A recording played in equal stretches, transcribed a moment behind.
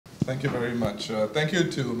Thank you very much. Thank you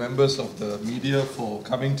to members of the media for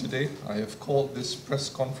coming today. I have called this press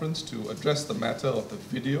conference to address the matter of the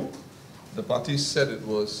video the party said it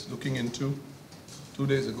was looking into 2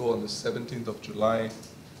 days ago on the 17th of July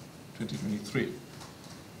 2023.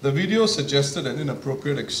 The video suggested an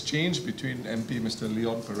inappropriate exchange between MP Mr.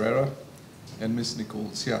 Leon Perera and Ms.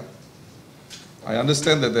 Nicole Seah. I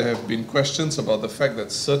understand that there have been questions about the fact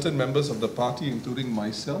that certain members of the party, including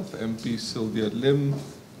myself, MP Sylvia Lim,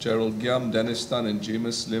 Gerald Giam, Dennis Tan and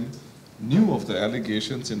James Lim, knew of the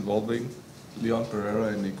allegations involving Leon Perera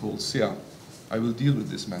and Nicole Seah. I will deal with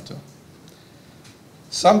this matter.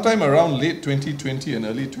 Sometime around late 2020 and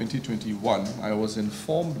early 2021, I was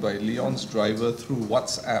informed by Leon's driver through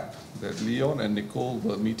WhatsApp that Leon and Nicole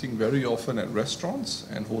were meeting very often at restaurants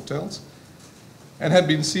and hotels and had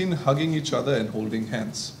been seen hugging each other and holding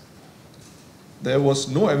hands. There was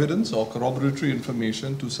no evidence or corroboratory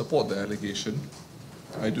information to support the allegation.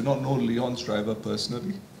 I do not know Leon's driver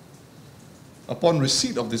personally. Upon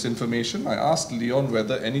receipt of this information, I asked Leon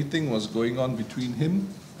whether anything was going on between him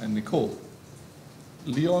and Nicole.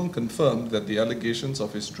 Leon confirmed that the allegations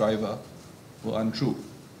of his driver were untrue.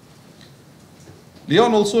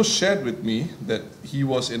 Leon also shared with me that he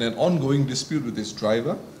was in an ongoing dispute with his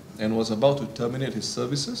driver and was about to terminate his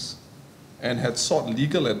services and had sought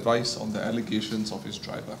legal advice on the allegations of his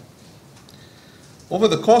driver. Over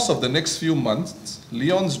the course of the next few months,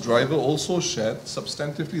 Leon's driver also shared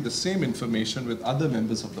substantively the same information with other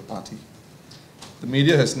members of the party. The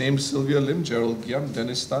media has named Sylvia Lim, Gerald Giam,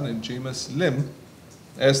 Dennis Tan and James Lim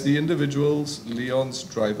as the individuals Leon's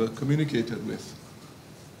driver communicated with.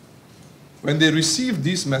 When they received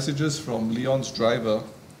these messages from Leon's driver,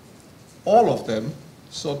 all of them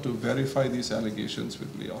sought to verify these allegations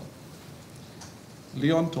with Leon.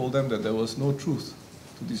 Leon told them that there was no truth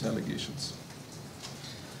to these allegations.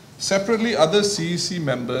 Separately, other CEC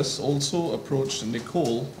members also approached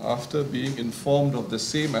Nicole after being informed of the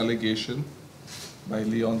same allegation by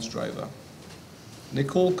Leon's driver.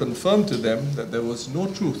 Nicole confirmed to them that there was no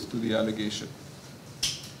truth to the allegation.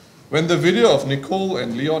 When the video of Nicole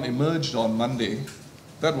and Leon emerged on Monday,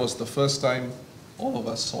 that was the first time all of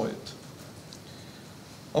us saw it.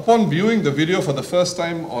 Upon viewing the video for the first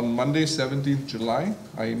time on Monday, 17th July,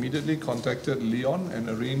 I immediately contacted Leon and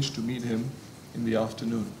arranged to meet him in the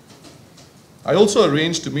afternoon. I also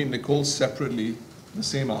arranged to meet Nicole separately the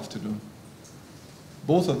same afternoon.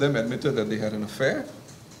 Both of them admitted that they had an affair,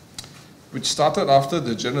 which started after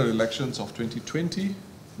the general elections of 2020,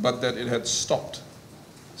 but that it had stopped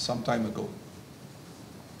some time ago.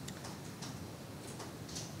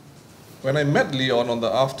 When I met Leon on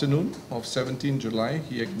the afternoon of 17 July,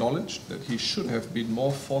 he acknowledged that he should have been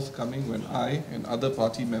more forthcoming when I and other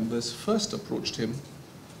party members first approached him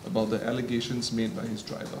about the allegations made by his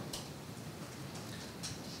driver.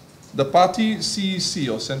 The party CEC,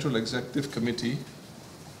 or Central Executive Committee,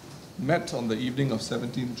 met on the evening of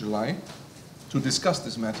 17 July to discuss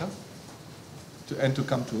this matter and to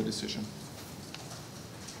come to a decision.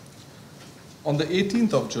 On the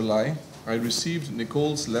 18th of July, I received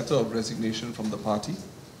Nicole's letter of resignation from the party.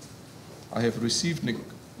 I have received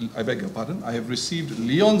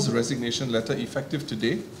Leon's resignation letter effective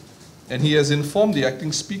today, and he has informed the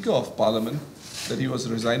acting Speaker of Parliament that he was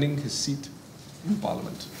resigning his seat in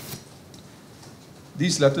Parliament.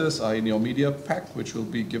 These letters are in your media pack, which will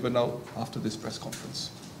be given out after this press conference.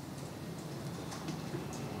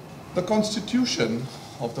 The Constitution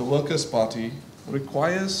of the Workers' Party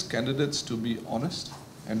requires candidates to be honest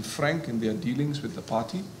and frank in their dealings with the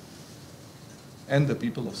party and the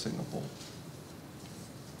people of Singapore.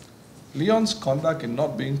 Leon's conduct in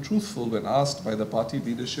not being truthful when asked by the party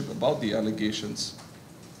leadership about the allegations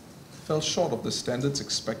fell short of the standards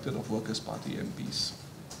expected of Workers' Party MPs.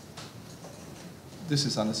 This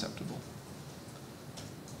is unacceptable.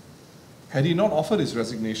 Had he not offered his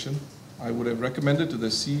resignation, I would have recommended to the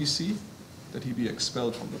CEC that he be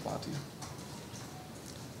expelled from the party.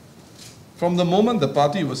 From the moment the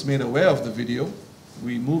party was made aware of the video,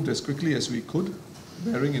 we moved as quickly as we could,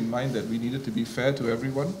 bearing in mind that we needed to be fair to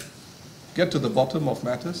everyone, get to the bottom of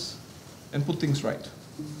matters, and put things right.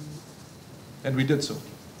 And we did so.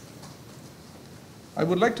 I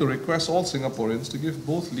would like to request all Singaporeans to give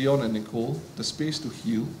both Leon and Nicole the space to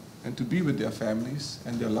heal and to be with their families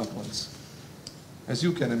and their loved ones. As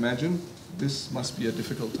you can imagine, this must be a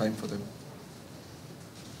difficult time for them.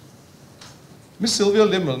 Ms. Sylvia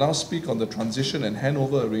Lim will now speak on the transition and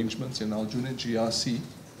handover arrangements in Aljunied GRC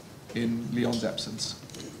in Leon's absence.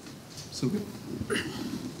 Sylvia.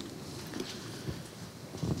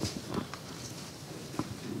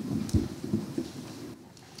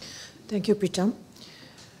 Thank you, Pritam.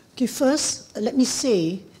 Okay, first, let me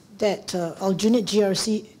say that Aljunied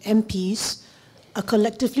GRC MPs are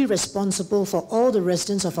collectively responsible for all the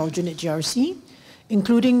residents of Aljunied GRC,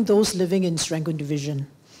 including those living in Serangoon Division.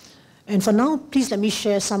 And for now, please let me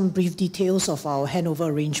share some brief details of our handover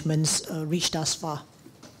arrangements reached thus far.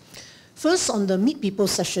 First, on the Meet People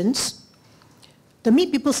sessions. The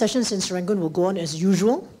Meet People sessions in Serangoon will go on as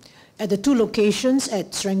usual at the two locations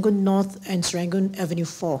at Serangoon North and Serangoon Avenue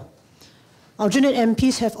 4. Aljunied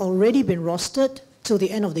MPs have already been rostered till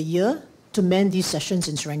the end of the year to man these sessions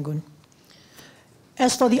in Serangoon.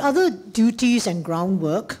 As for the other duties and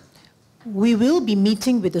groundwork, we will be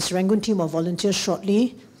meeting with the Serangoon team of volunteers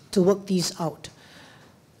shortly to work these out.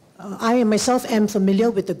 I myself am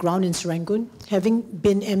familiar with the ground in Serangoon, having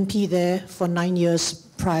been MP there for 9 years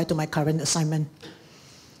prior to my current assignment.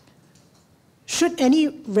 Should any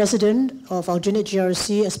resident of Aljunied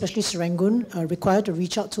GRC, especially Serangoon, require to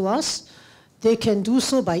reach out to us, they can do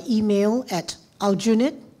so by email at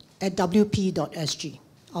aljunied@wp.sg.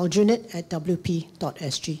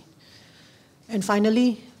 aljunied@wp.sg. And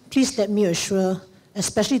finally, please let me assure,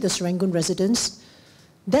 especially the Serangoon residents,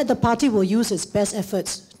 that the party will use its best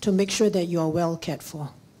efforts to make sure that you are well cared for.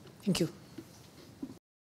 Thank you.